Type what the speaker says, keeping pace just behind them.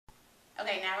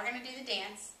Okay, now we're going to do the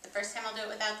dance. The first time I'll do it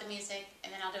without the music,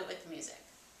 and then I'll do it with the music.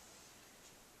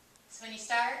 So when you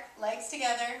start, legs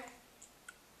together,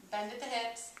 bend at the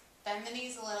hips, bend the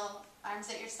knees a little, arms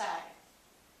at your side.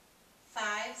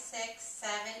 5, 6,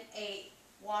 7, 8.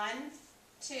 1,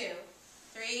 2,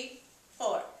 3,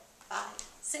 4. 5,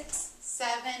 6,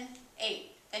 7,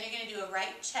 8. Then you're going to do a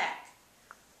right check.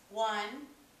 1,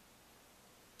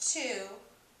 2,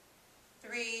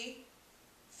 3,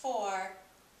 4.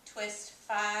 Twist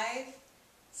 5,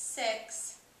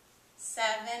 6, 7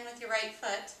 with your right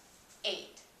foot,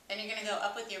 8. Then you're going to go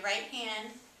up with your right hand.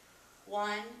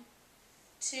 1,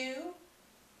 2,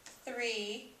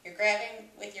 3. You're grabbing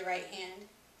with your right hand.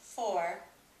 4,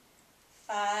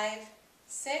 5,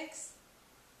 6,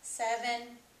 7,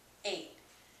 8.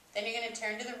 Then you're going to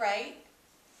turn to the right.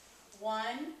 1.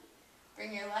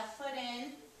 Bring your left foot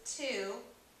in. 2.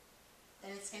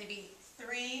 Then it's going to be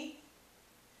 3,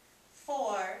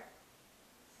 4,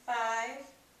 5,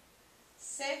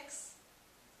 6,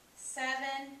 7,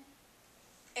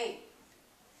 8.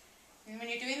 And when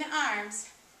you're doing the arms,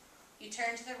 you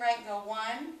turn to the right and go 1,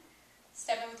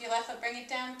 step in with your left foot, bring it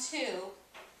down 2,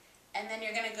 and then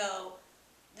you're going to go,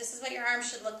 this is what your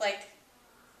arms should look like,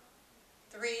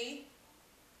 3,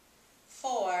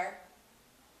 4,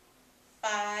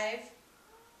 5,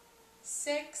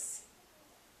 6,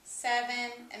 7,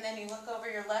 and then you look over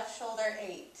your left shoulder,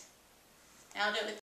 8. Now I'll do it with